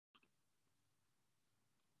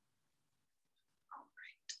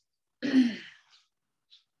All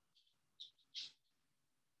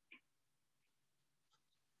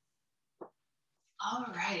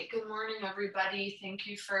right, good morning, everybody. Thank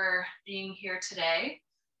you for being here today.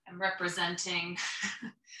 I'm representing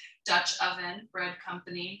Dutch Oven Bread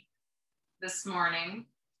Company this morning.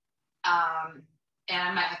 And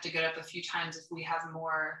I might have to get up a few times if we have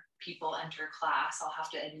more people enter class. I'll have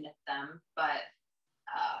to admit them, but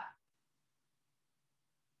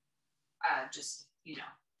just,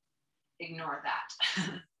 ignore that.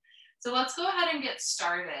 So let's go ahead and get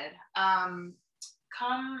started.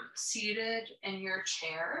 Come seated in your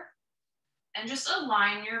chair and just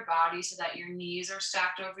align your body so that your knees are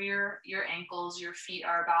stacked over your ankles. Your feet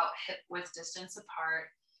are about hip width distance apart.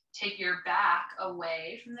 Take your back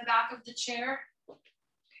away from the back of the chair.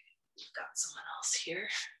 We've got someone else here.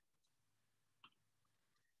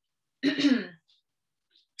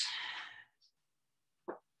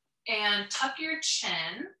 And tuck your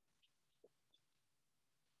chin.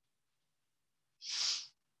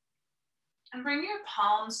 And bring your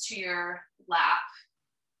palms to your lap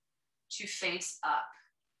to face up.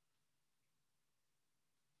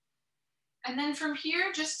 And then from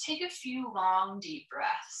here, just take a few long, deep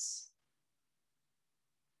breaths.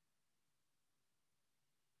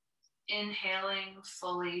 Inhaling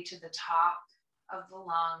fully to the top of the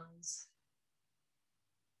lungs.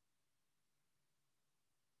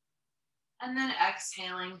 And then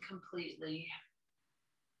exhaling completely.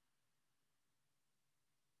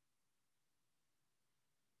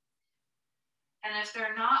 And if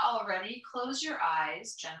they're not already, close your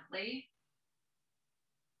eyes gently.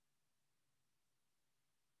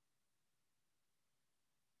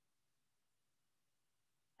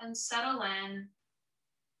 And settle in.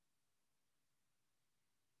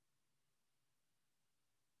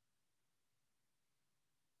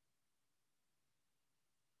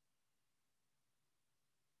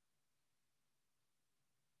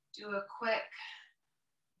 Do a quick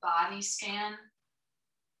body scan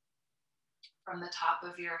from the top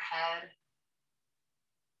of your head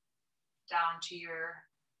down to your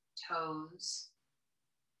toes.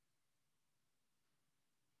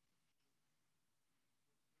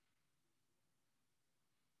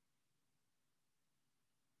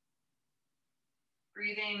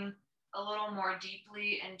 Breathing a little more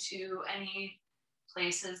deeply into any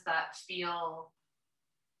places that feel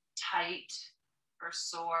tight or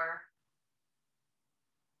sore,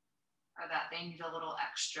 or that they need a little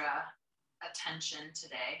extra attention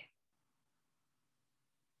today.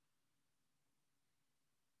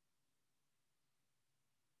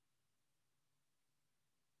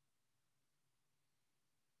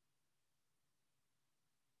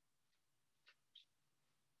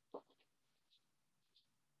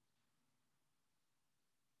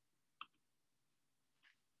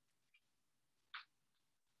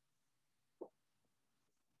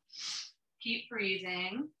 Keep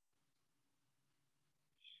breathing.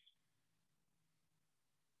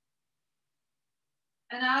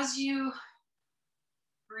 And as you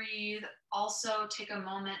breathe, also take a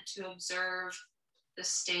moment to observe the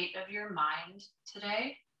state of your mind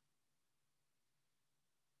today.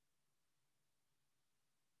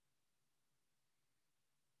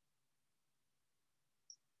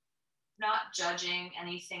 Not judging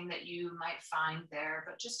anything that you might find there,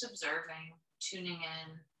 but just observing, tuning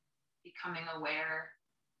in, becoming aware.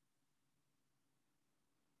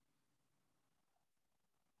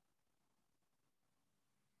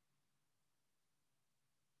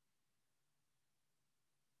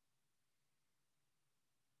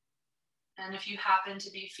 And if you happen to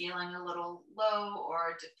be feeling a little low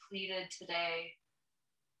or depleted today,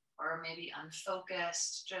 or maybe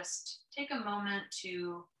unfocused, just take a moment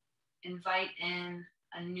to invite in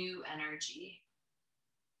a new energy.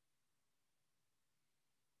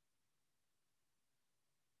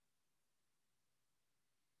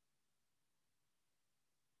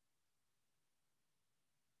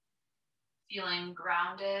 Feeling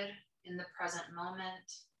grounded in the present moment.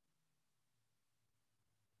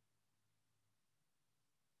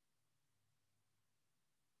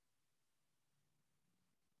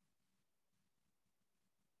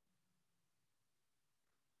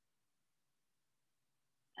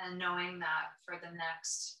 And knowing that for the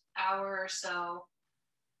next hour or so,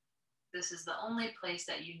 this is the only place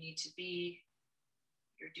that you need to be.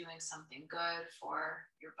 You're doing something good for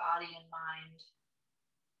your body and mind.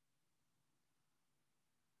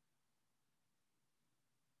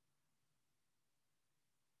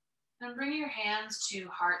 And bring your hands to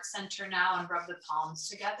heart center now and rub the palms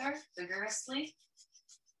together vigorously.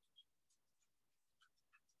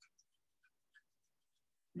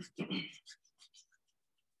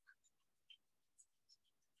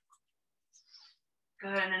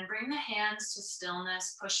 Good, and then bring the hands to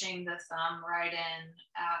stillness, pushing the thumb right in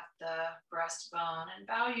at the breastbone, and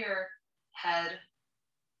bow your head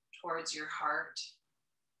towards your heart.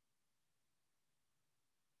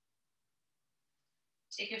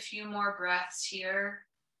 Take a few more breaths here.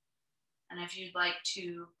 And if you'd like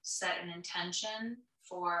to set an intention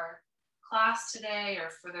for class today or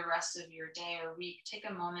for the rest of your day or week, take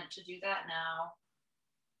a moment to do that now.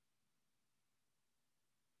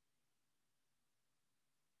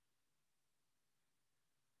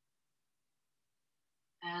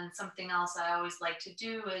 And something else I always like to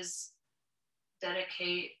do is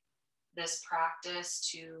dedicate this practice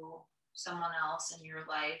to someone else in your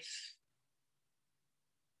life.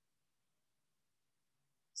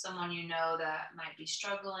 Someone you know that might be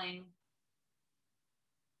struggling.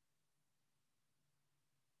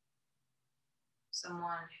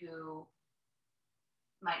 Someone who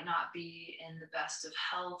might not be in the best of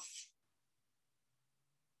health.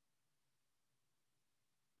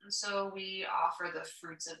 And so we offer the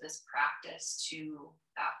fruits of this practice to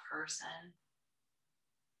that person.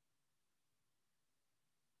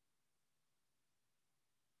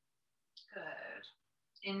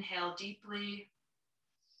 Good. Inhale deeply.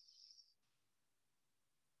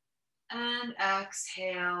 And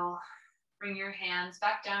exhale. Bring your hands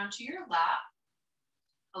back down to your lap.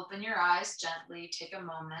 Open your eyes gently. Take a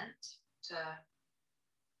moment to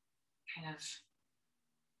kind of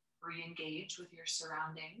re-engage with your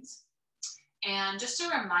surroundings. And just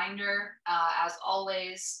a reminder, as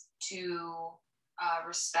always, to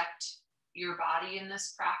respect your body in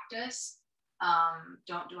this practice.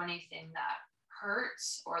 Don't do anything that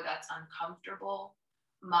hurts or that's uncomfortable.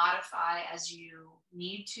 Modify as you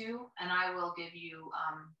need to, and I will give you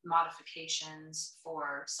modifications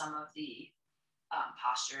for some of the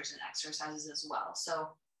postures and exercises as well. So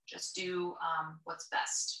just do what's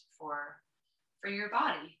best for your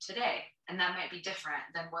body today. And that might be different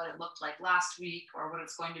than what it looked like last week or what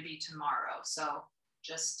it's going to be tomorrow. So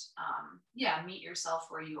just, meet yourself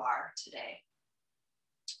where you are today.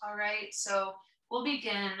 All right, so we'll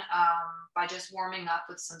begin by just warming up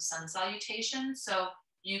with some sun salutations. So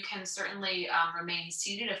you can certainly remain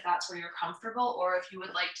seated if that's where you're comfortable, or if you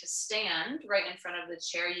would like to stand right in front of the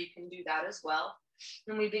chair, you can do that as well.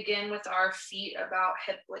 And we begin with our feet about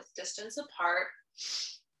hip width distance apart,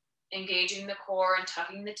 engaging the core and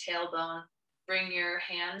tucking the tailbone. Bring your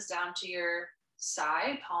hands down to your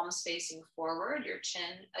side, palms facing forward. Your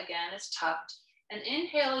chin, again, is tucked. And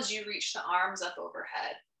inhale as you reach the arms up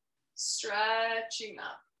overhead, stretching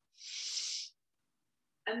up.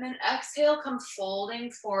 And then exhale, come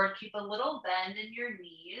folding forward. Keep a little bend in your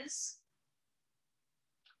knees.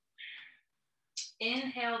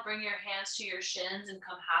 Inhale, bring your hands to your shins and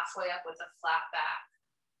come halfway up with a flat back.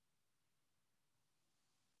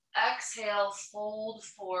 Exhale, fold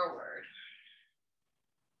forward.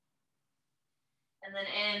 And then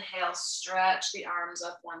inhale, stretch the arms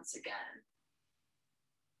up once again.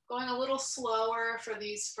 Going a little slower for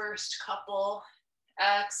these first couple.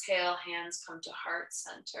 Exhale, hands come to heart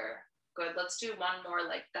center. Good, let's do one more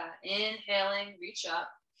like that. Inhaling, reach up.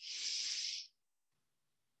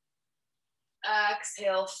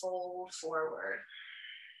 Exhale, fold forward.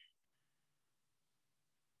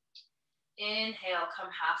 Inhale, come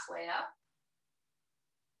halfway up.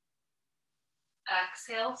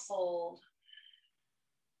 Exhale, fold.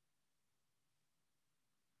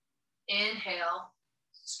 Inhale,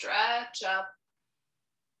 stretch up.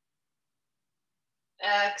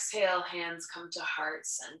 Exhale, hands come to heart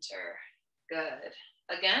center. Good.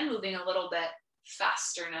 Again, moving a little bit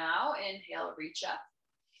faster now. Inhale, reach up.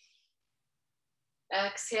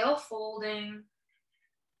 Exhale, folding.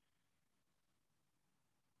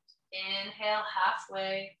 Inhale,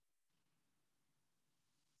 halfway.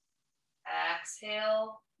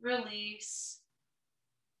 Exhale, release.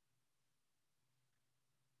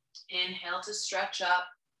 Inhale to stretch up.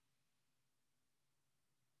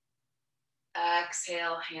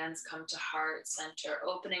 Exhale, hands come to heart center,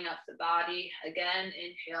 opening up the body. Again,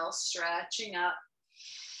 inhale, stretching up.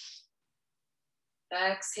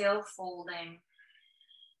 Exhale, folding.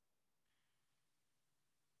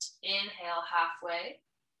 Inhale, halfway.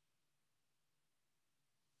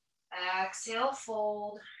 Exhale,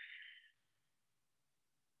 fold.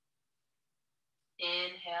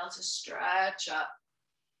 Inhale to stretch up.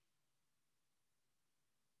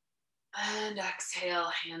 And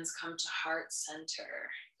exhale, hands come to heart center.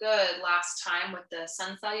 Good, last time with the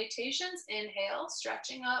sun salutations. Inhale,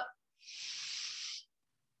 stretching up.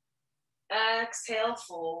 Exhale,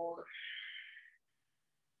 fold.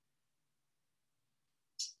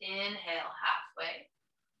 Inhale, halfway.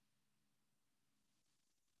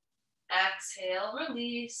 Exhale,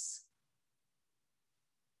 release.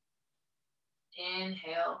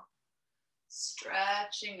 Inhale,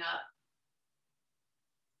 stretching up.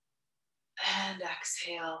 And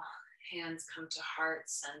exhale, hands come to heart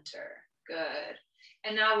center. Good.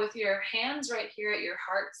 And now with your hands right here at your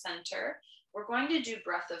heart center, we're going to do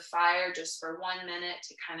breath of fire just for 1 minute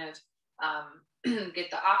to kind of get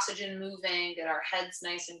the oxygen moving, get our heads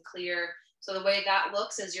nice and clear. So the way that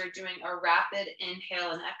looks is you're doing a rapid inhale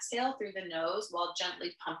and exhale through the nose while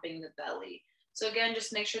gently pumping the belly. So again,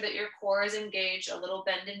 just make sure that your core is engaged, a little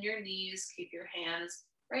bend in your knees, keep your hands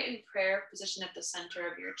right in prayer position at the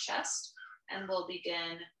center of your chest, and we'll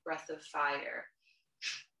begin breath of fire.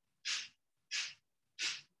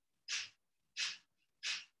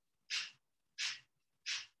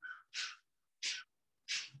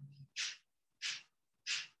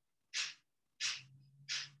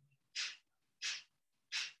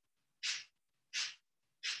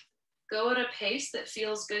 Go at a pace that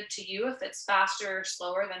feels good to you. If it's faster or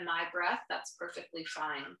slower than my breath, that's perfectly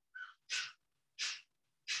fine.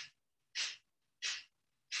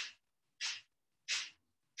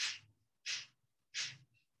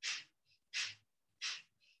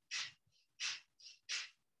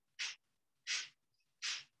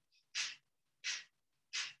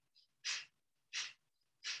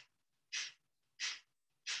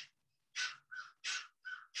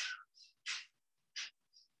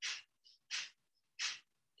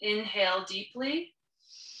 Inhale deeply.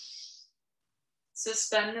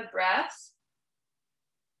 Suspend the breath.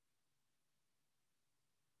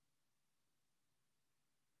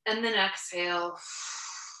 And then exhale.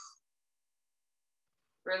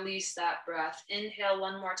 Release that breath. Inhale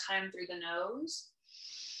one more time through the nose.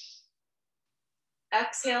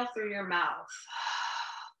 Exhale through your mouth.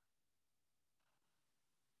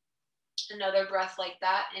 Another breath like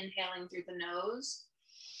that, inhaling through the nose.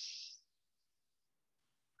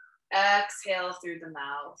 Exhale through the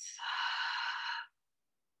mouth.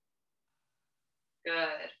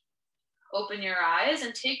 Good. Open your eyes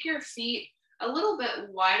and take your feet a little bit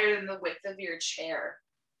wider than the width of your chair.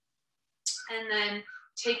 And then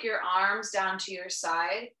take your arms down to your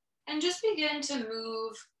side and just begin to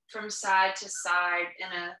move from side to side in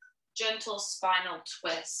a gentle spinal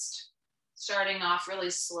twist. Starting off really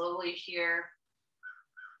slowly here.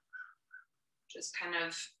 Just kind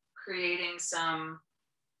of creating some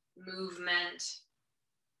movement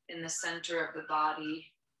in the center of the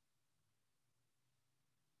body.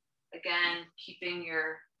 Again, keeping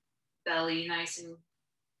your belly nice and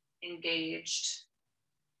engaged.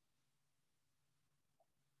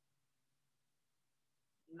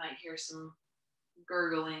 You might hear some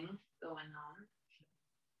gurgling going on.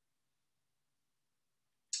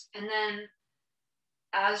 And then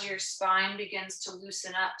as your spine begins to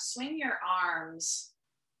loosen up, swing your arms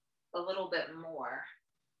a little bit more.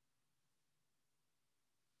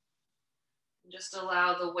 Just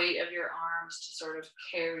allow the weight of your arms to sort of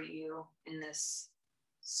carry you in this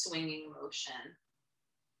swinging motion.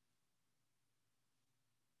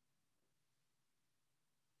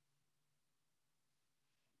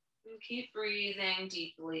 And keep breathing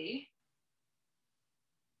deeply.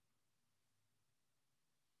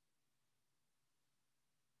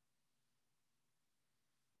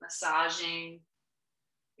 Massaging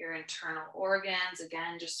your internal organs,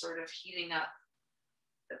 again, just sort of heating up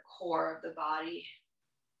the core of the body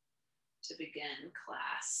to begin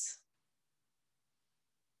class.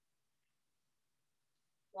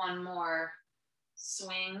 One more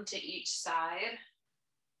swing to each side.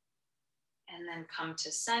 And then come to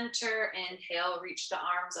center. Inhale, reach the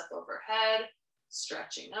arms up overhead,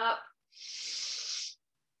 stretching up.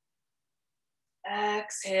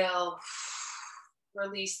 Exhale,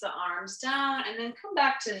 release the arms down, and then come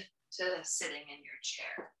back to sitting in your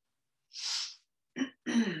chair.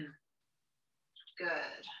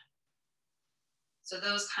 Good. So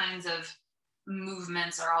those kinds of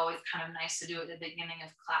movements are always kind of nice to do at the beginning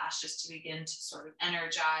of class, just to begin to sort of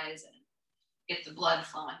energize and get the blood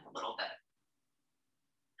flowing a little bit.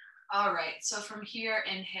 All right, so from here,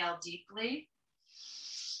 inhale deeply.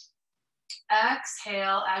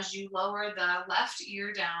 Exhale as you lower the left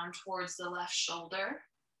ear down towards the left shoulder.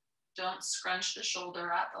 Don't scrunch the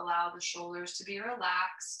shoulder up, allow the shoulders to be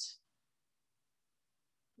relaxed.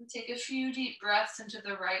 And take a few deep breaths into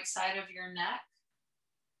the right side of your neck.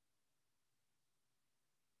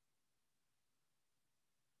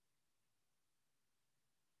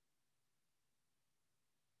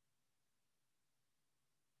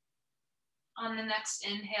 On the next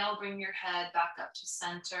inhale, bring your head back up to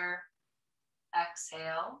center.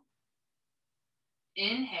 Exhale.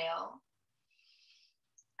 Inhale.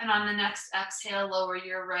 And on the next exhale, lower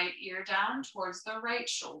your right ear down towards the right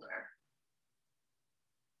shoulder.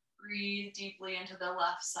 Breathe deeply into the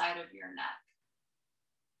left side of your neck.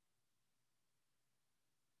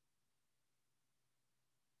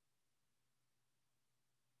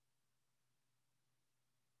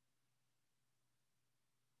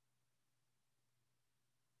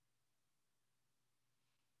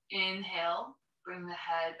 Inhale, bring the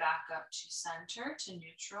head back up to center, to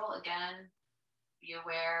neutral. Again, be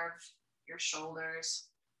aware of your shoulders.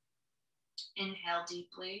 Inhale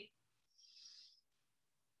deeply.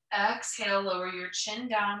 Exhale, lower your chin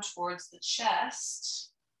down towards the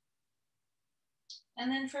chest.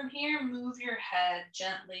 And then from here, move your head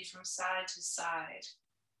gently from side to side.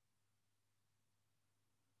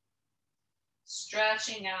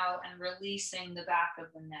 Stretching out and releasing the back of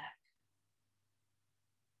the neck.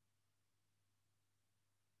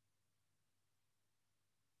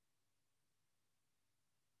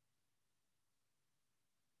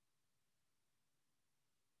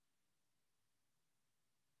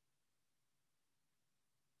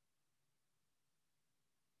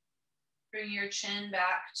 Bring your chin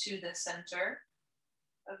back to the center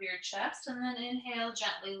of your chest, and then inhale,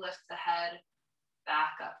 gently lift the head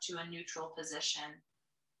back up to a neutral position.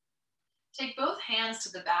 Take both hands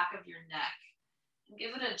to the back of your neck and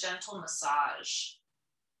give it a gentle massage.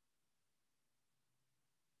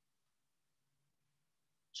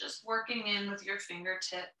 Just working in with your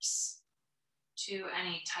fingertips to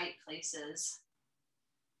any tight places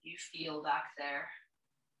you feel back there.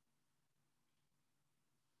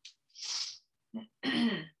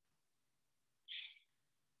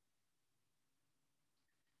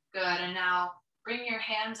 Good, and now bring your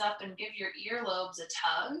hands up and give your earlobes a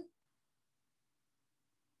tug.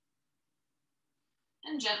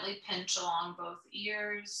 And gently pinch along both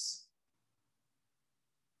ears.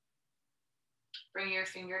 Bring your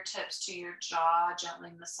fingertips to your jaw,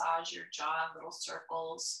 gently massage your jaw in little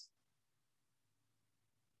circles.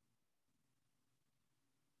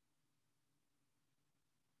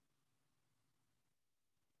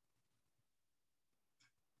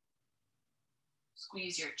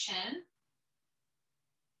 Squeeze your chin.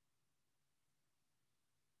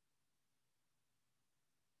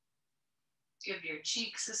 Give your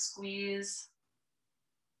cheeks a squeeze.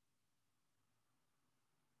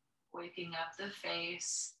 Waking up the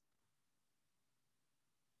face.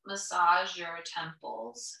 Massage your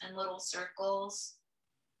temples in little circles.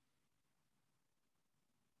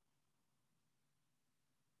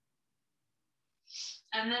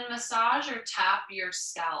 And then massage or tap your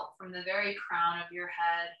scalp from the very crown of your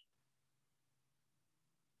head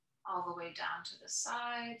all the way down to the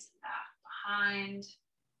sides, back behind.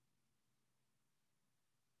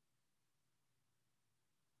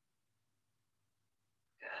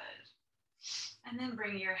 Good. And then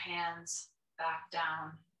bring your hands back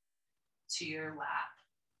down to your lap.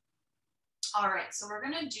 All right, so we're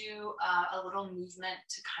gonna do a little movement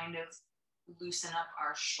to kind of loosen up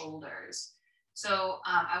our shoulders. So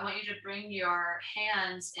I want you to bring your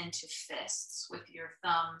hands into fists with your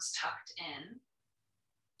thumbs tucked in.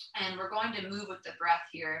 And we're going to move with the breath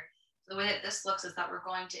here. The way that this looks is that we're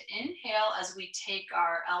going to inhale as we take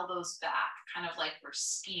our elbows back, kind of like we're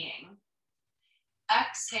skiing.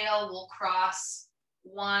 Exhale, we'll cross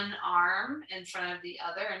one arm in front of the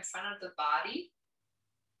other, in front of the body.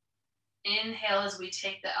 Inhale as we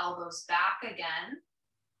take the elbows back again.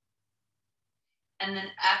 And then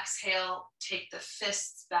exhale, take the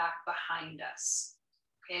fists back behind us.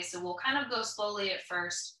 Okay, so we'll kind of go slowly at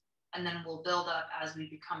first, and then we'll build up as we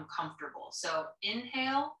become comfortable. So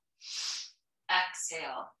inhale,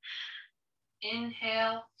 exhale,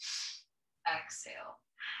 inhale, exhale,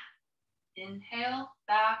 inhale,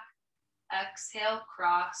 back, exhale,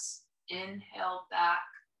 cross, inhale, back,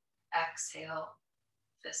 exhale,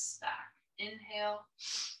 fists back, inhale,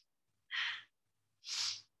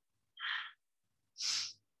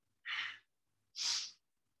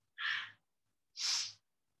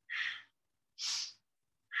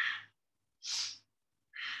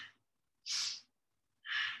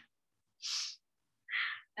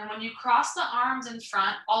 and when you cross the arms in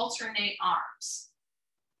front, alternate arms.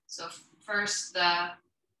 So first the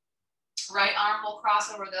right arm will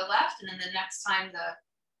cross over the left, and then the next time the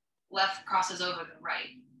left crosses over the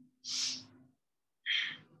right.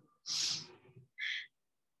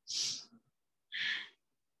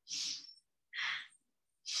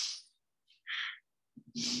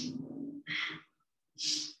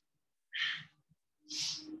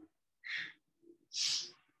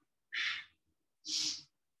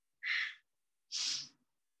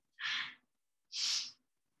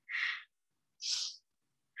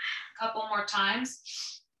 Couple more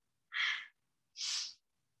times.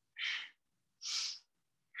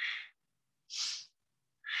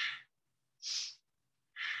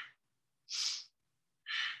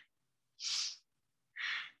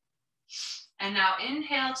 And now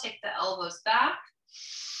inhale, take the elbows back.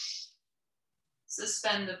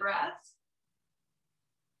 Suspend the breath.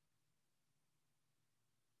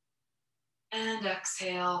 And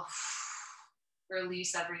exhale.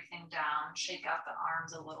 Release everything down. Shake out the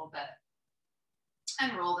arms a little bit.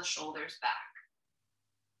 And roll the shoulders back.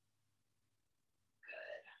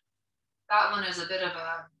 Good. That one is a bit of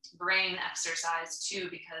a brain exercise too,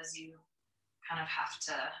 because you kind of have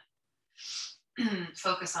to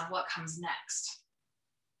focus on what comes next.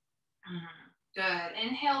 Good.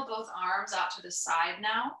 Inhale both arms out to the side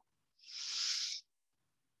now.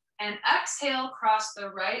 And exhale, cross the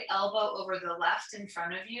right elbow over the left in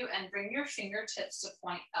front of you and bring your fingertips to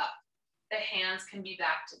point up. The hands can be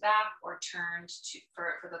back to back or turned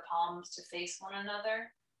for the palms to face one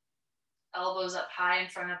another. Elbows up high in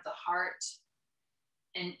front of the heart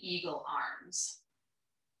and eagle arms.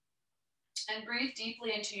 And breathe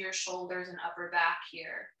deeply into your shoulders and upper back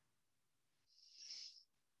here.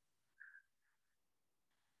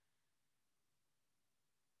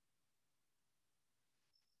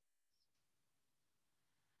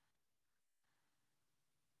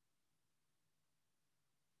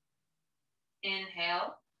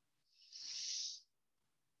 Inhale.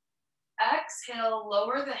 Exhale,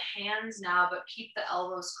 lower the hands now, but keep the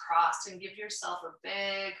elbows crossed and give yourself a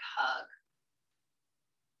big hug.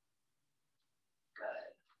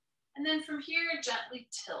 Good. And then from here, gently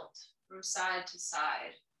tilt from side to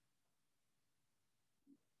side.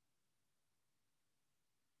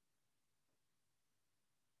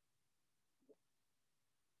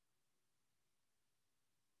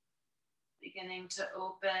 Beginning to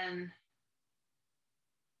open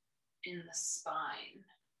in the spine,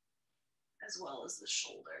 as well as the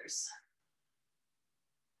shoulders.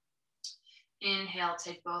 Inhale,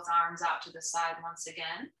 take both arms out to the side once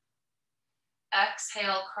again.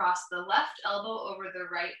 Exhale, cross the left elbow over the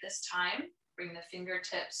right this time. Bring the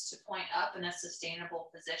fingertips to point up in a sustainable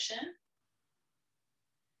position.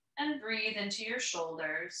 And breathe into your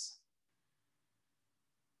shoulders.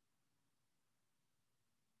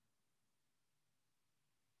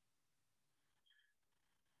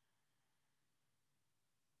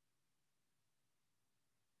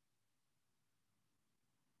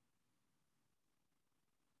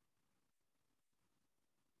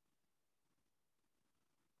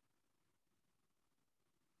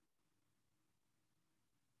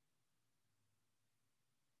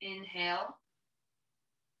 Inhale.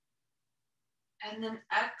 And then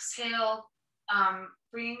exhale,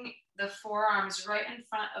 bring the forearms right in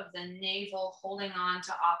front of the navel, holding on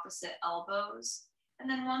to opposite elbows. And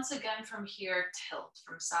then once again from here, tilt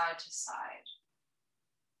from side to side.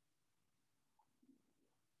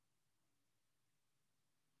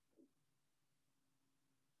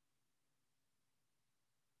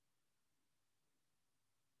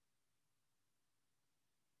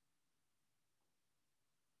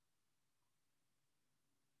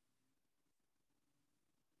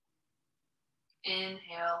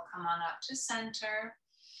 Inhale, come on up to center.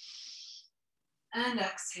 And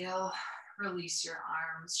exhale, release your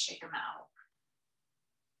arms, shake them out.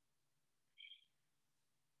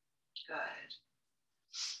 Good.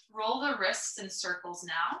 Roll the wrists in circles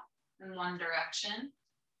now in one direction.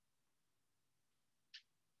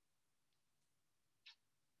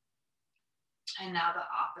 And now the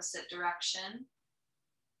opposite direction.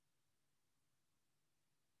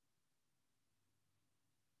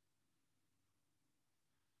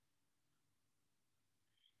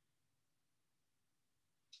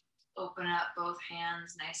 Open up both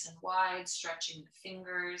hands nice and wide, stretching the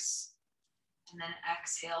fingers. And then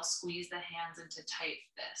exhale, squeeze the hands into tight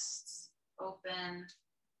fists. Open,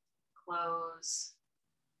 close,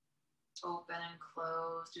 open and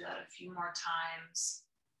close. Do that a few more times.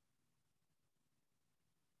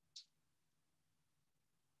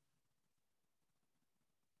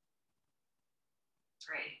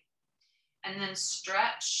 Great. And then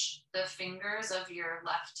stretch the fingers of your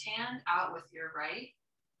left hand out with your right.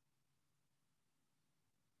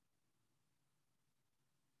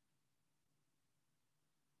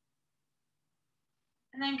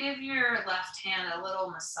 And then give your left hand a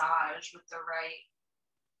little massage with the right,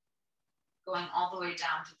 going all the way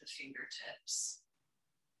down to the fingertips.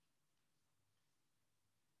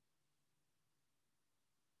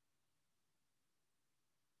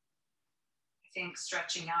 I think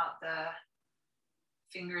stretching out the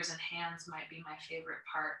fingers and hands might be my favorite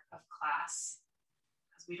part of class,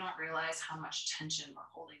 because we don't realize how much tension we're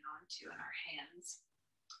holding on to in our hands.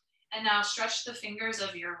 And now stretch the fingers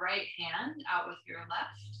of your right hand out with your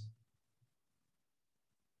left.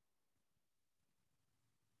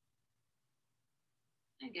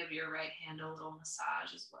 And give your right hand a little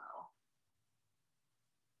massage as well.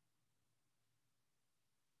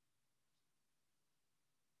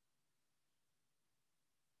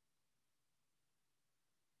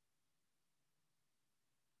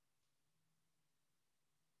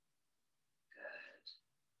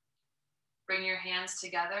 Bring your hands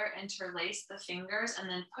together, interlace the fingers, and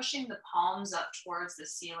then pushing the palms up towards the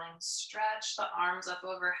ceiling. Stretch the arms up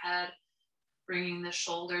overhead, bringing the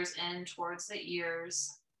shoulders in towards the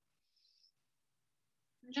ears.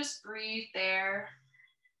 And just breathe there.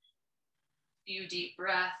 Few deep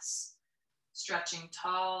breaths, stretching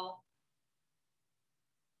tall.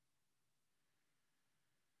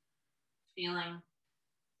 Feeling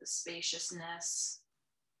the spaciousness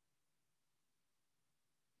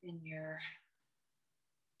in your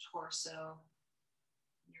torso,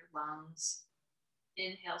 your lungs.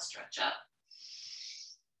 Inhale, stretch up.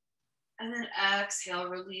 And then exhale,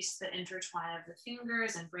 release the intertwine of the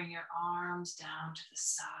fingers and bring your arms down to the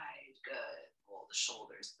side. Good. Pull the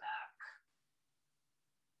shoulders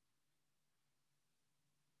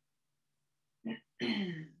back.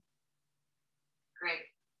 Great.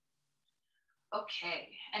 Okay,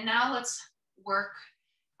 and now let's work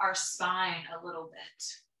our spine a little bit.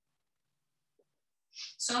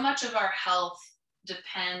 So much of our health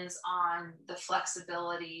depends on the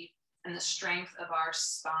flexibility and the strength of our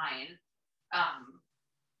spine.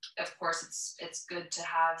 Of course, it's good to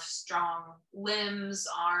have strong limbs,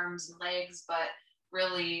 arms, and legs, but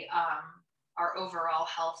really our overall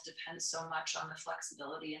health depends so much on the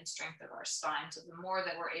flexibility and strength of our spine. So the more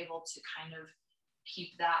that we're able to kind of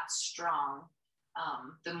keep that strong,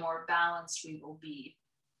 the more balanced we will be.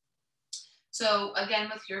 So again,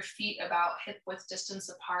 with your feet about hip width distance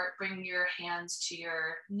apart, bring your hands to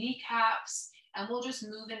your kneecaps, and we'll just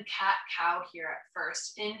move in cat-cow here at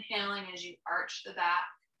first. Inhaling as you arch the back,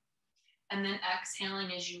 and then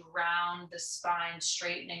exhaling as you round the spine,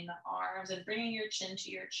 straightening the arms and bringing your chin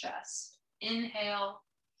to your chest. Inhale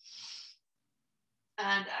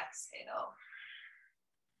and exhale.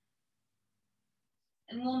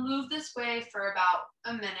 And we'll move this way for about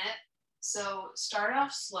a minute. So start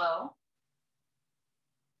off slow.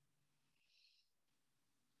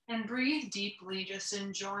 And breathe deeply, just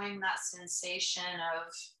enjoying that sensation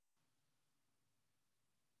of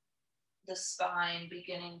the spine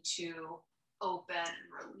beginning to open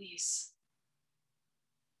and release.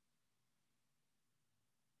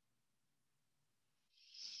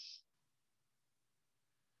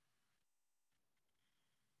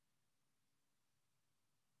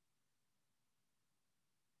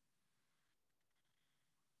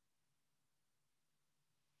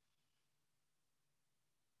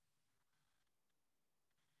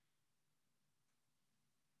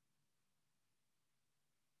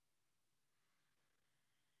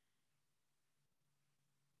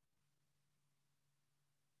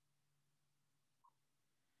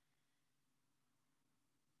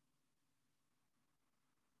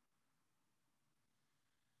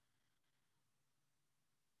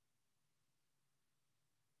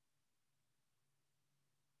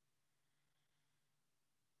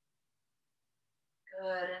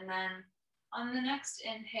 Good, and then on the next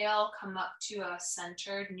inhale, come up to a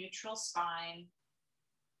centered neutral spine.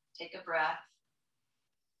 Take a breath.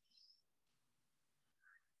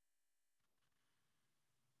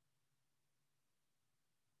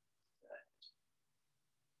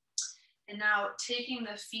 And now taking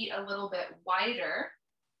the feet a little bit wider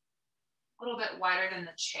than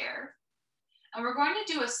the chair. And we're going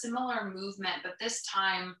to do a similar movement, but this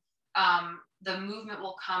time the movement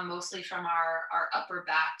will come mostly from our upper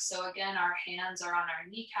back. So again, our hands are on our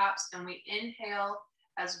kneecaps, and we inhale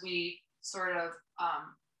as we sort of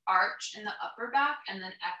arch in the upper back, and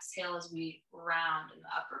then exhale as we round in the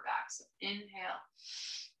upper back. So inhale,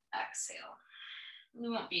 exhale. We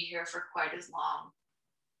won't be here for quite as long.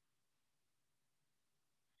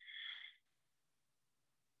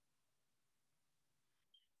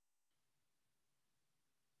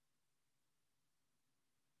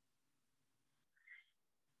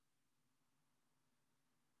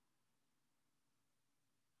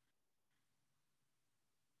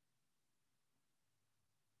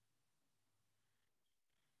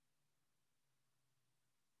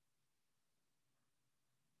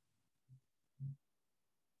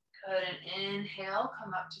 Good, and inhale,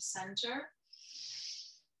 come up to center.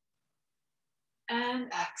 And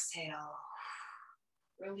exhale,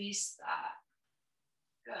 release that.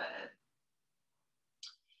 Good.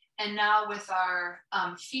 And now with our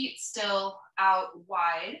feet still out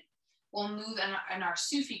wide, we'll move in our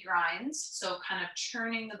Sufi grinds. So kind of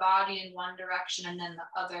churning the body in one direction and then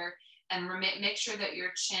the other, and make sure that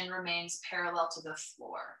your chin remains parallel to the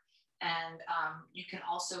floor. And you can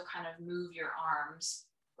also kind of move your arms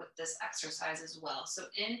with this exercise as well. So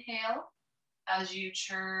inhale as you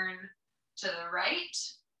turn to the right,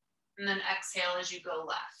 and then exhale as you go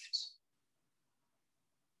left.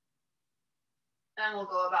 And we'll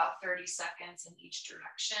go about 30 seconds in each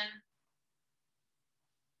direction.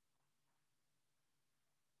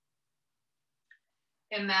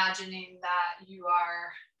 imagining that you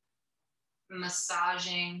are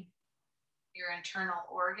massaging your internal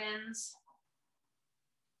organs.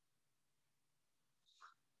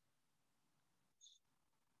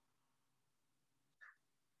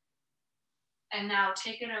 And now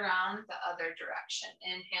take it around the other direction,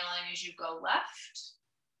 inhaling as you go left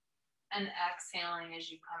and exhaling as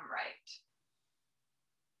you come right.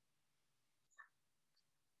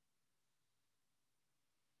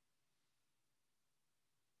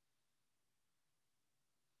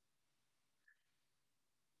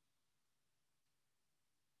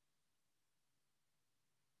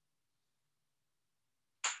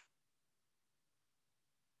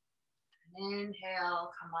 Inhale,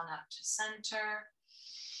 come on up to center.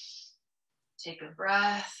 Take a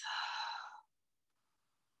breath.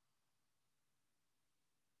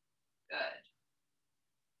 Good.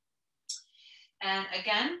 And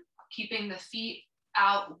again, keeping the feet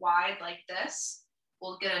out wide like this,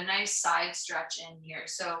 we'll get a nice side stretch in here.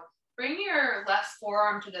 So bring your left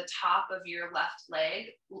forearm to the top of your left leg,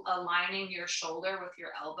 aligning your shoulder with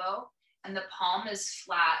your elbow, and the palm is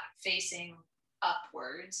flat facing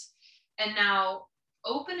upwards. And now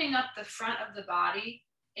opening up the front of the body,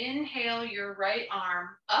 inhale your right arm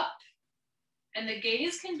up, and the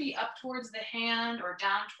gaze can be up towards the hand or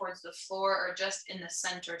down towards the floor or just in the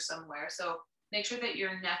center somewhere. So make sure that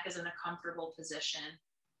your neck is in a comfortable position.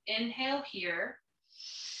 Inhale here.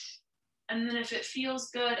 And then if it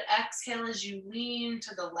feels good, exhale as you lean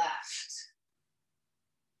to the left.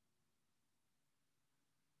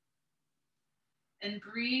 And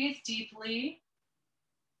breathe deeply,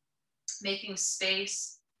 making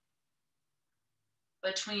space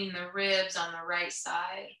between the ribs on the right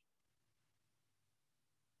side.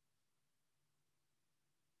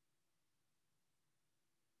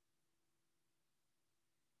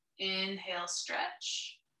 Inhale,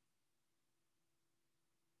 stretch.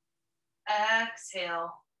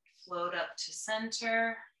 Exhale, float up to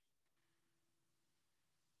center.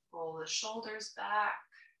 Roll the shoulders back.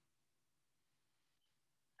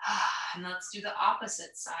 And let's do the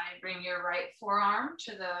opposite side. Bring your right forearm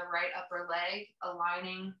to the right upper leg,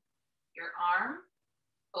 aligning your arm,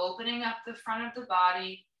 opening up the front of the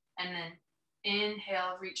body, and then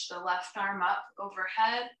inhale, reach the left arm up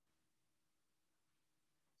overhead.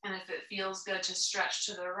 And if it feels good to stretch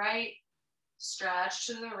to the right, stretch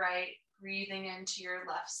to the right, breathing into your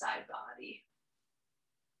left side body.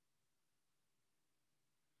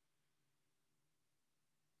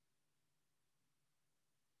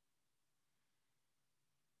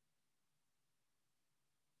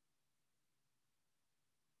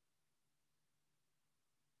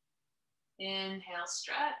 Inhale,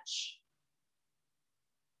 stretch.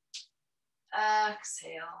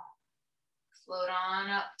 Exhale, float on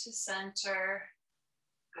up to center.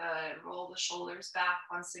 Good, roll the shoulders back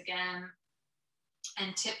once again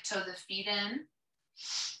and tiptoe the feet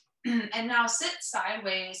in. And now sit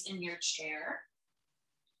sideways in your chair.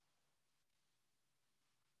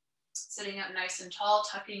 Sitting up nice and tall,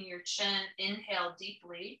 tucking your chin, inhale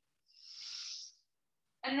deeply.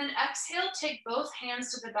 And then exhale, take both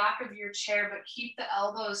hands to the back of your chair, but keep the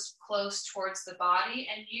elbows close towards the body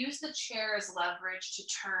and use the chair as leverage to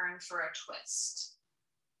turn for a twist.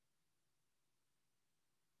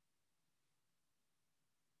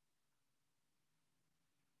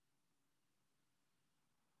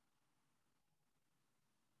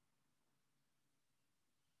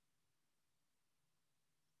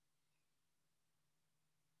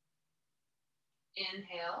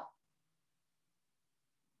 Inhale.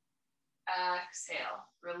 Exhale.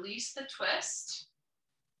 Release the twist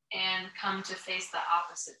and come to face the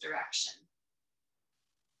opposite direction.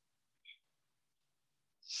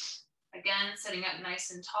 Again, sitting up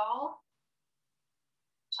nice and tall.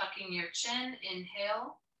 Tucking your chin,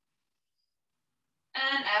 inhale.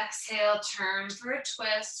 And exhale, turn for a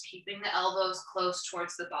twist, keeping the elbows close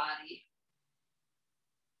towards the body.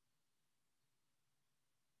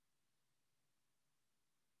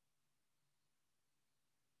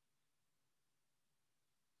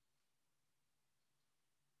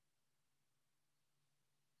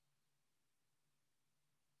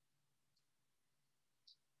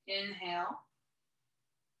 Inhale.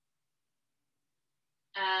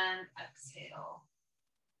 And exhale.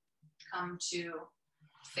 Come to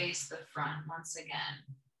face the front once again.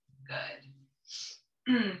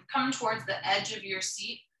 Good. Come towards the edge of your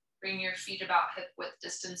seat. Bring your feet about hip width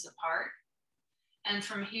distance apart. And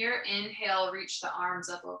from here, inhale, reach the arms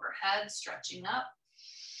up overhead, stretching up.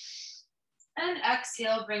 And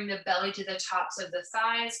exhale, bring the belly to the tops of the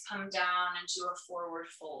thighs, come down into a forward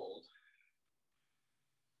fold.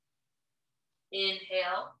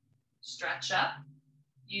 Inhale, stretch up.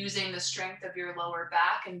 using the strength of your lower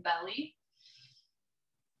back and belly.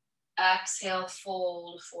 Exhale,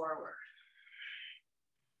 fold forward.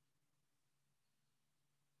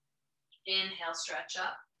 Inhale, stretch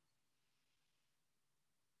up.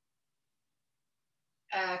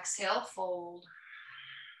 Exhale, fold.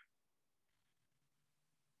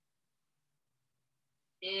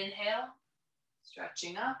 Inhale,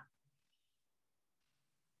 stretching up.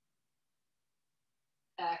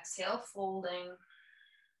 Exhale, folding.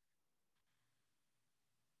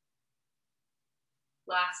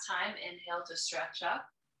 Last time, inhale to stretch up,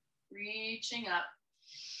 reaching up.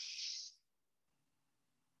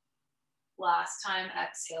 Last time,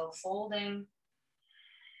 exhale, folding.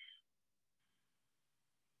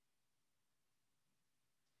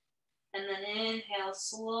 And then inhale,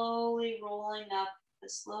 slowly rolling up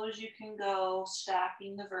as slow as you can go,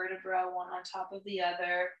 stacking the vertebra one on top of the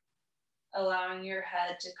other, allowing your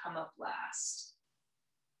head to come up last.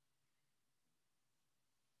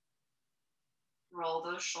 Roll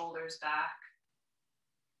those shoulders back.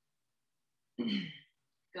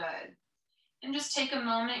 Good. And just take a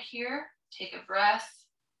moment here, take a breath.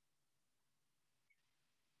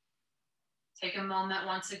 Take a moment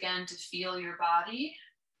once again to feel your body.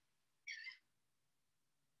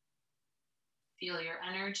 Feel your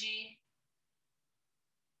energy.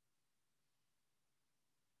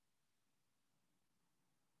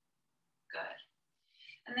 Good.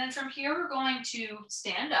 And then from here, we're going to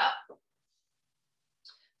stand up.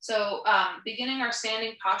 So beginning our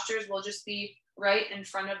standing postures will just be right in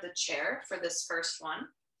front of the chair for this first one.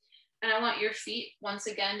 And I want your feet, once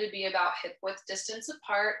again, to be about hip width distance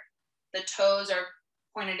apart. The toes are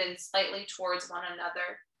pointed in slightly towards one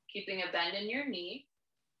another, keeping a bend in your knee.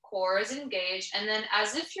 Core is engaged. And then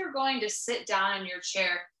as if you're going to sit down in your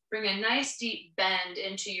chair, bring a nice deep bend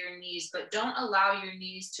into your knees, but don't allow your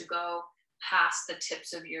knees to go past the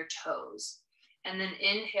tips of your toes. And then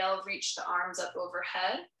inhale, reach the arms up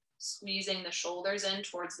overhead, squeezing the shoulders in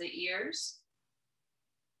towards the ears.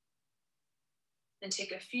 And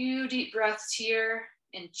take a few deep breaths here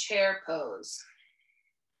in chair pose.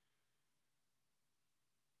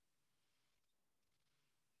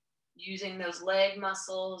 Using those leg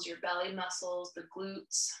muscles, your belly muscles, the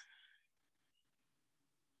glutes.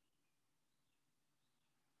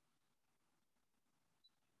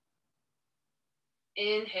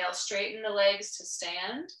 Inhale, straighten the legs to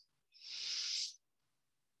stand.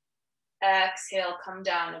 Exhale, come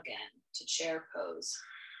down again to chair pose.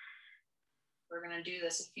 We're going to do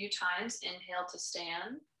this a few times. Inhale to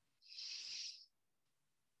stand.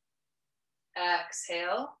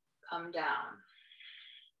 Exhale, come down.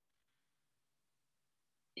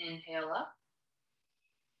 Inhale up.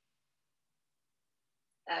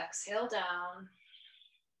 Exhale down.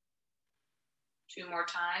 2 more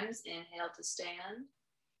times. Inhale to stand.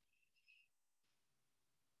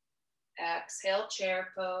 Exhale, chair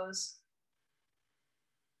pose.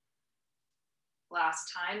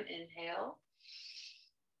 Last time, inhale.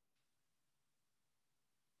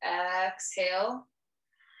 Exhale,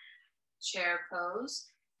 chair pose.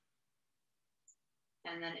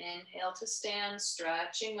 And then inhale to stand,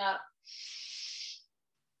 stretching up.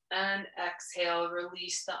 And exhale,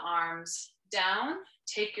 release the arms down.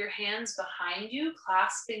 Take your hands behind you,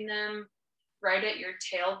 clasping them right at your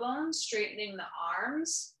tailbone, straightening the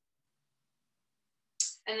arms.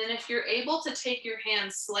 And then if you're able to take your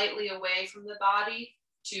hands slightly away from the body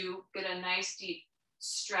to get a nice deep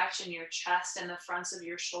stretch in your chest and the fronts of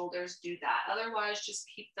your shoulders, do that. Otherwise, just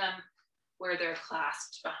keep them where they're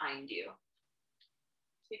clasped behind you.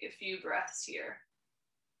 Take a few breaths here.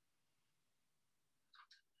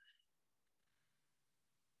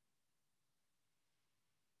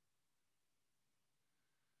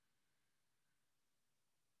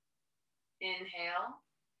 Inhale.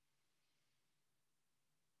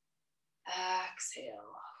 Exhale.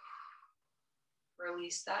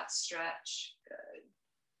 Release that stretch. Good.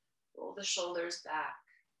 Roll the shoulders back.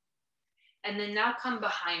 And then now come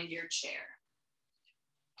behind your chair.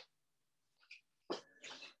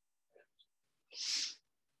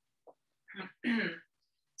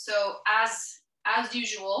 So as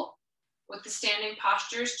usual, with the standing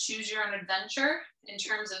postures, choose your own adventure in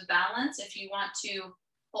terms of balance. If you want to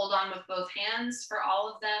hold on with both hands for all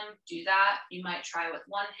of them, do that. You might try with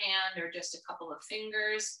one hand or just a couple of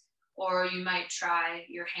fingers, or you might try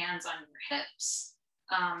your hands on your hips.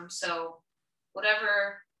 So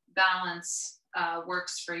whatever balance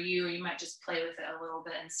works for you, you might just play with it a little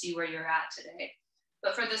bit and see where you're at today.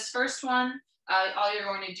 But for this first one, all you're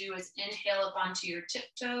going to do is inhale up onto your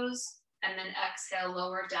tiptoes and then exhale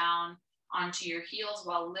lower down onto your heels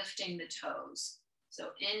while lifting the toes.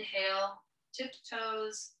 So inhale,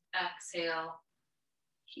 tiptoes, exhale,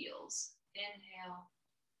 heels. Inhale,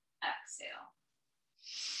 exhale.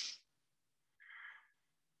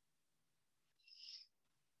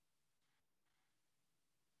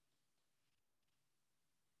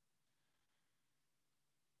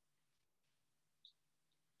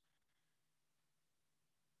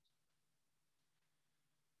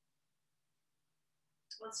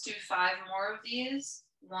 Let's do 5 more of these.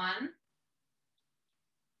 1,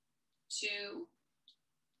 2,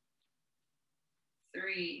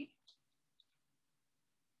 3,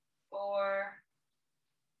 4,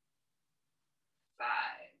 5.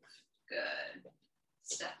 Good.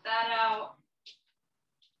 Step that out.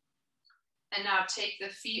 And now take the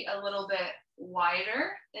feet a little bit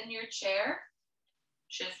wider than your chair.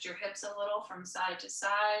 Shift your hips a little from side to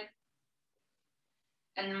side.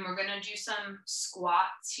 And then we're gonna do some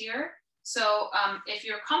squats here. So if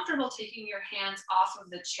you're comfortable taking your hands off of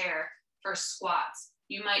the chair for squats,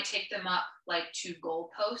 you might take them up like 2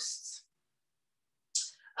 goalposts.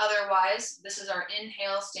 Otherwise, this is our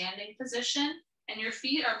inhale standing position, and your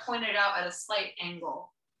feet are pointed out at a slight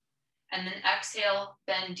angle. And then exhale,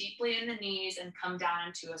 bend deeply in the knees and come down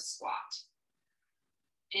into a squat.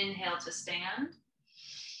 Inhale to stand.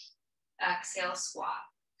 Exhale, squat.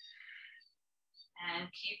 And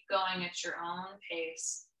keep going at your own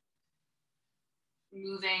pace.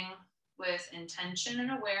 Moving with intention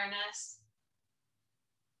and awareness.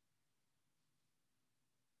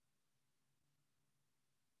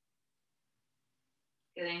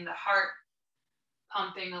 Getting the heart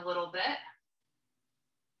pumping a little bit.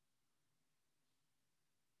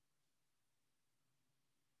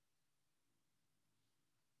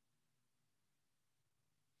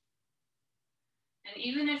 And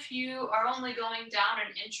even if you are only going down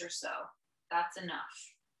an inch or so, that's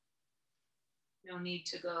enough. No need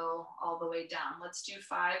to go all the way down. Let's do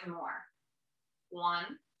 5 more. 1,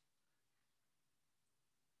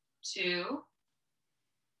 2,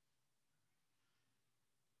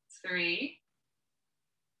 3,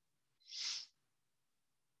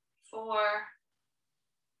 4,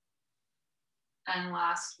 and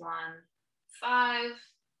last one, 5.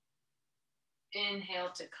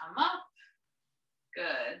 Inhale to come up.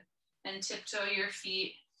 Good. And tiptoe your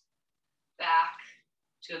feet back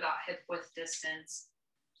to about hip width distance.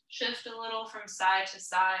 Shift a little from side to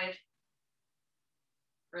side.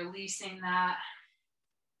 Releasing that.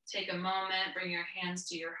 Take a moment, bring your hands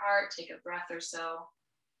to your heart, take a breath or so.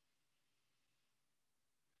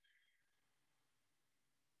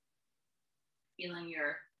 Feeling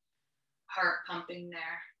your heart pumping there.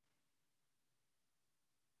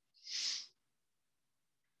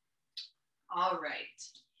 All right.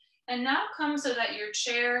 And now come so that your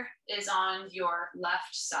chair is on your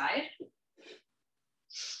left side.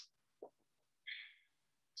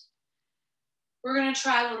 We're going to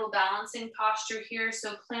try a little balancing posture here.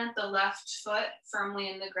 So plant the left foot firmly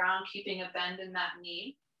in the ground, keeping a bend in that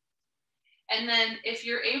knee. And then if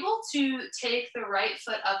you're able to take the right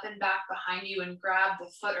foot up and back behind you and grab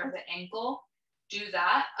the foot or the ankle, do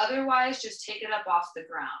that. Otherwise, just take it up off the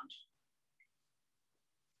ground.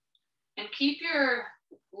 And keep your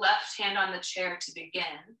left hand on the chair to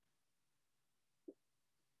begin.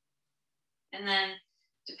 And then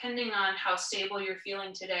depending on how stable you're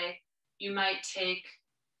feeling today, you might take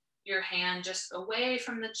your hand just away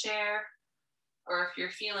from the chair, or if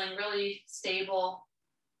you're feeling really stable,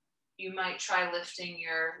 you might try lifting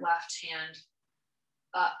your left hand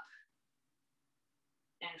up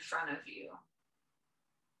in front of you.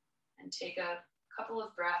 And take a couple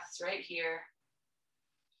of breaths right here.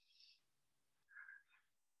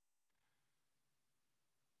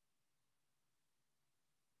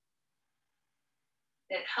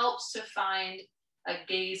 It helps to find a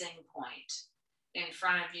gazing point in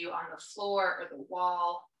front of you on the floor or the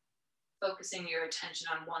wall. Focusing your attention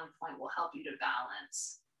on one point will help you to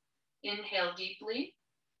balance. Inhale deeply.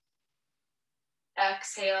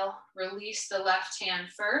 Exhale, release the left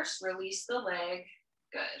hand first, release the leg.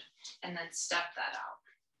 Good. And then step that out.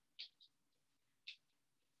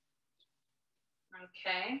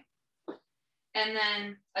 Okay. And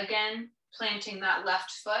then again, planting that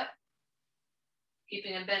left foot.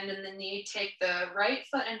 Keeping a bend in the knee, take the right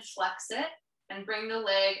foot and flex it and bring the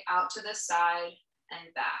leg out to the side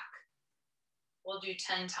and back. We'll do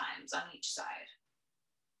 10 times on each side.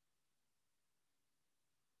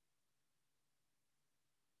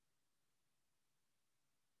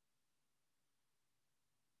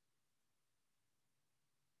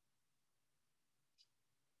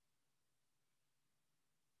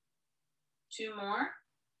 Two more,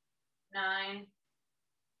 9,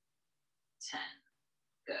 10.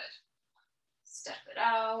 Good. Step it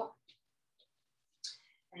out.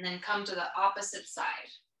 And then come to the opposite side.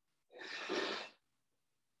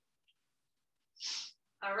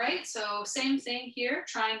 All right, so same thing here,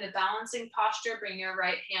 trying the balancing posture, bring your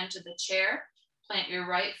right hand to the chair, plant your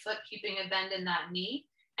right foot, keeping a bend in that knee,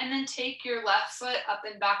 and then take your left foot up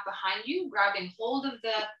and back behind you, grabbing hold of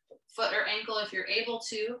the foot or ankle if you're able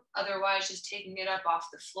to, otherwise just taking it up off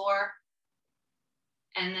the floor,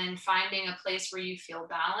 and then finding a place where you feel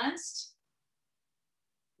balanced.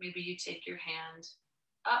 Maybe you take your hand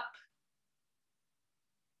up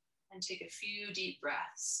and take a few deep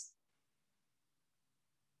breaths.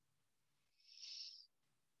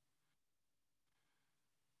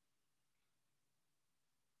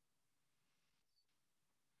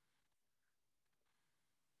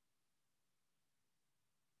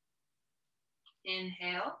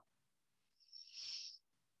 Inhale.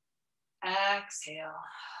 Exhale.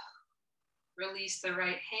 Release the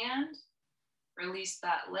right hand. Release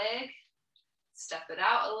that leg. Step it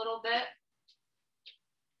out a little bit.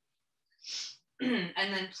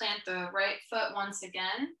 And then plant the right foot once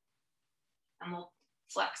again. And we'll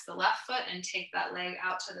flex the left foot and take that leg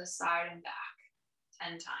out to the side and back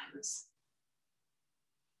 10 times.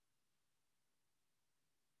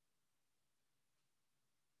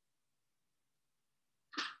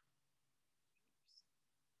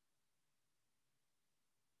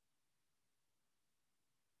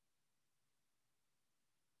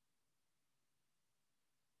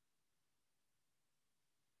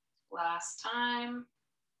 Last time.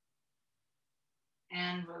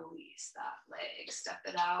 And release that leg. Step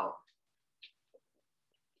it out.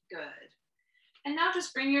 Good. And now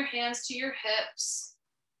just bring your hands to your hips.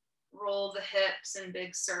 Roll the hips in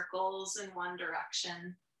big circles in one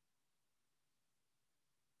direction.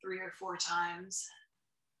 3 or 4 times.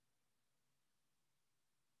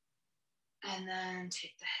 And then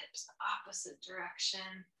take the hips the opposite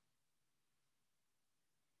direction.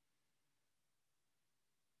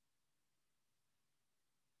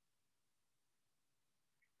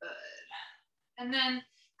 Good. And then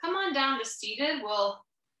come on down to seated. We'll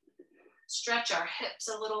stretch our hips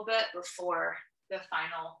a little bit before the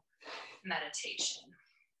final meditation.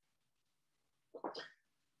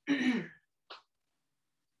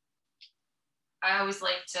 I always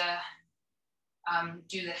like to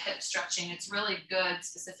do the hip stretching. It's really good,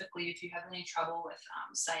 specifically if you have any trouble with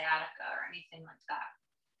sciatica or anything like that.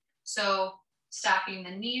 So stacking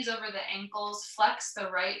the knees over the ankles, flex the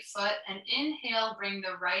right foot, and inhale, bring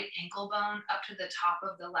the right ankle bone up to the top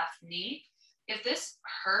of the left knee. If this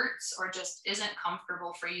hurts or just isn't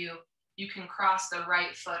comfortable for you, you can cross the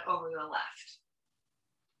right foot over the left.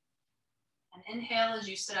 And inhale as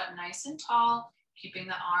you sit up nice and tall, keeping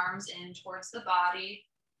the arms in towards the body.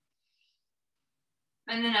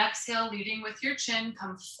 And then exhale, leading with your chin,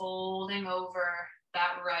 come folding over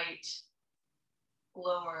that right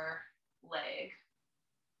lower leg.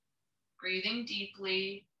 Breathing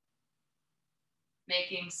deeply,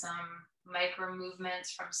 making some micro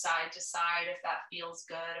movements from side to side if that feels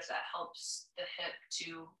good, if that helps the hip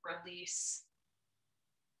to release.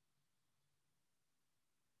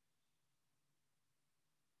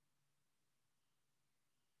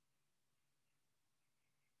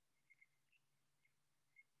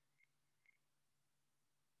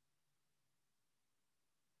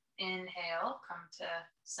 Inhale, come to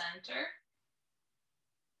center.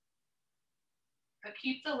 But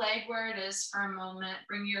keep the leg where it is for a moment.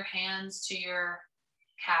 Bring your hands to your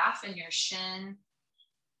calf and your shin.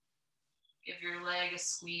 Give your leg a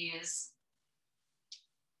squeeze.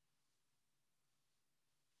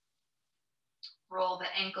 Roll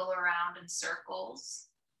the ankle around in circles.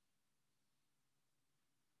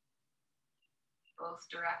 Both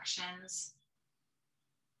directions.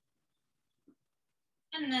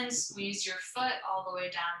 And then squeeze your foot all the way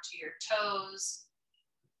down to your toes.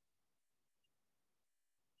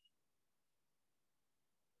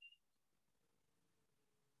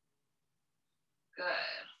 Good.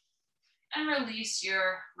 And release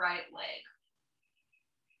your right leg.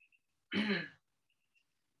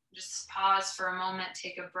 Just pause for a moment,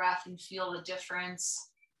 take a breath, and feel the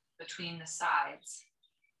difference between the sides,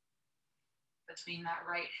 between that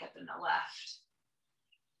right hip and the left.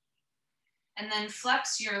 And then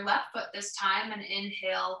flex your left foot this time and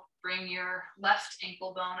inhale, bring your left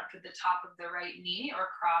ankle bone up to the top of the right knee or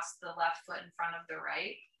cross the left foot in front of the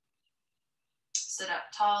right. Sit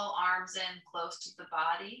up tall, arms in close to the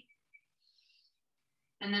body.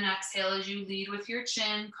 And then exhale as you lead with your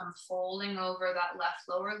chin, come folding over that left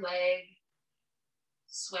lower leg,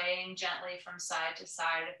 swaying gently from side to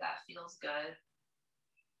side if that feels good.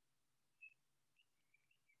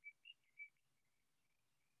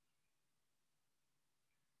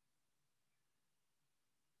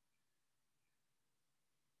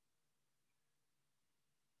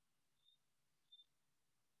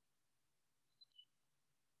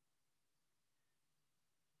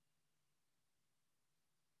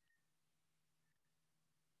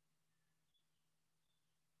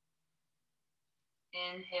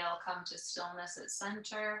 Inhale, come to stillness at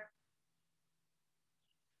center.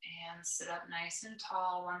 And sit up nice and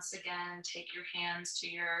tall. Once again, take your hands to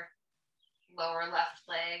your lower left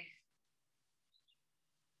leg.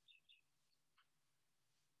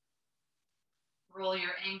 Roll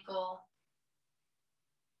your ankle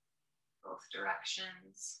both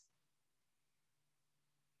directions.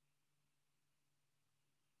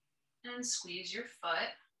 And squeeze your foot.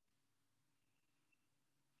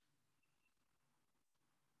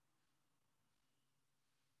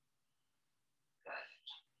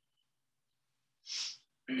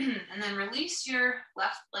 Good. And then release your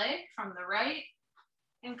left leg from the right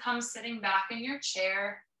and come sitting back in your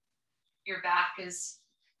chair. Your back is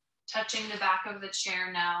touching the back of the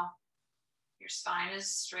chair now. Your spine is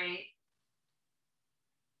straight.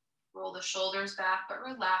 Roll the shoulders back, but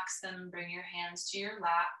relax them and bring your hands to your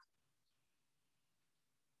lap.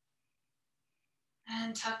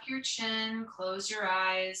 And tuck your chin, close your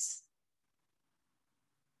eyes.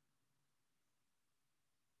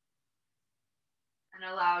 And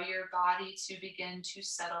allow your body to begin to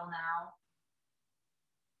settle now.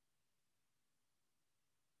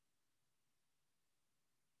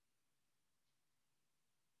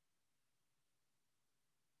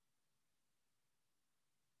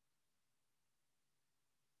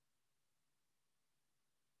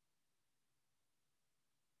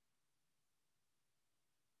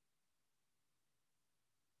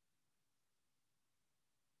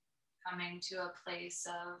 Coming to a place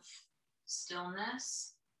of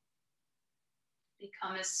stillness.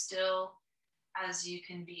 Become as still as you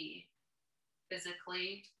can be,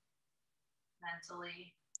 physically,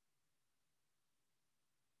 mentally.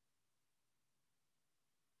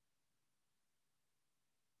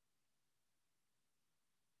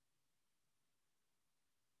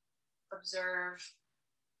 Observe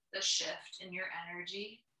the shift in your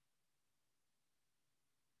energy.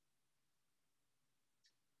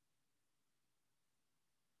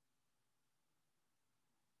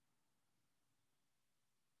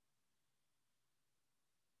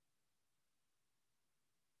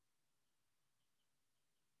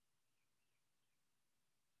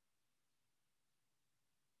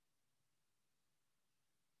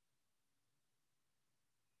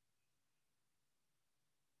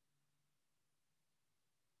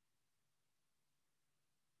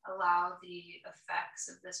 Allow the effects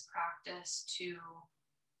of this practice to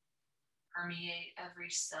permeate every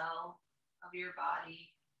cell of your body.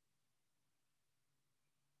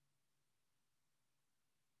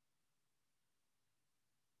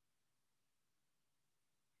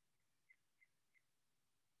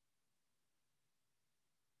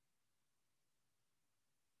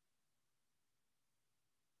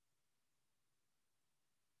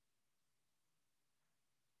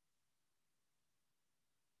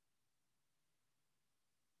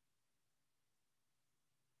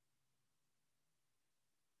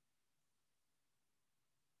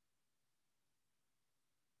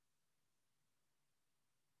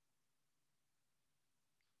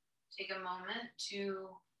 Take a moment to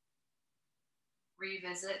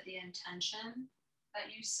revisit the intention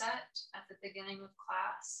that you set at the beginning of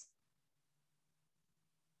class.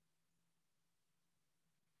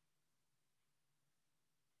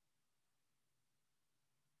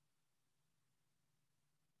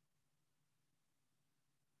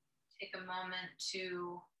 Take a moment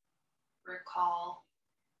to recall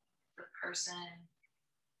the person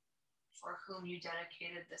for whom you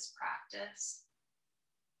dedicated this practice.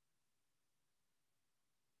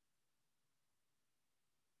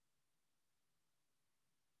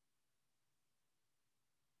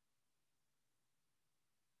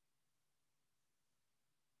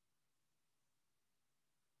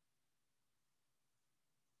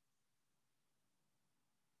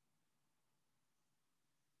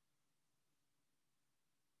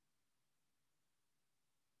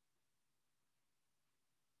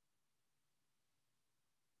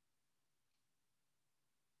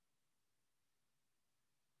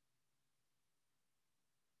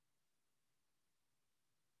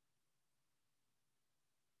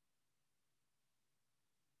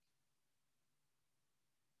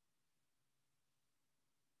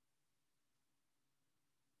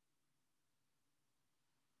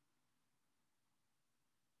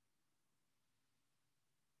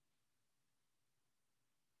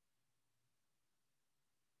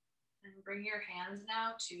 And bring your hands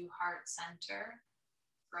now to heart center.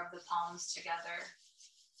 Rub the palms together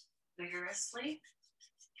vigorously.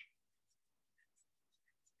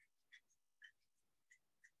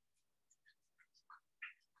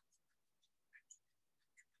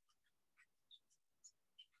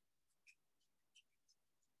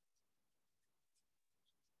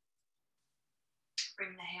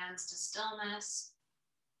 Bring the hands to stillness,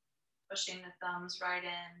 pushing the thumbs right in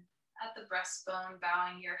at the breastbone,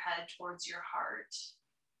 bowing your head towards your heart.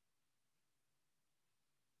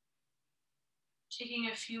 Taking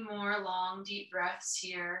a few more long, deep breaths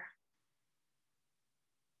here.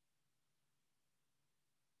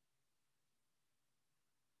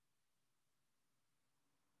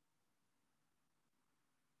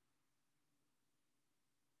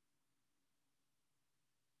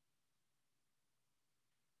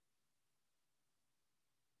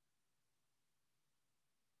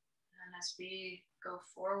 And as we go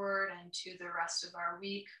forward into the rest of our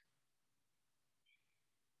week,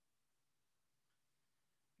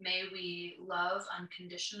 may we love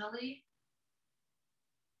unconditionally,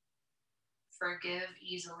 forgive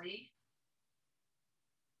easily,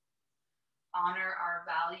 honor our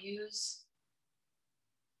values,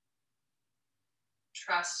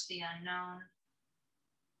 trust the unknown,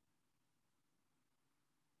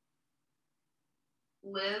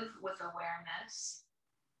 live with awareness,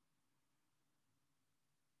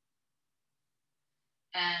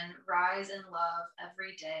 and rise in love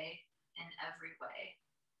every day in every way.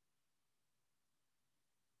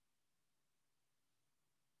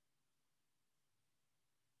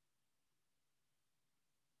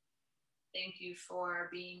 Thank you for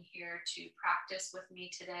being here to practice with me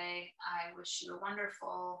today. I wish you a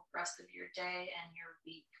wonderful rest of your day and your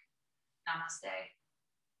week. Namaste.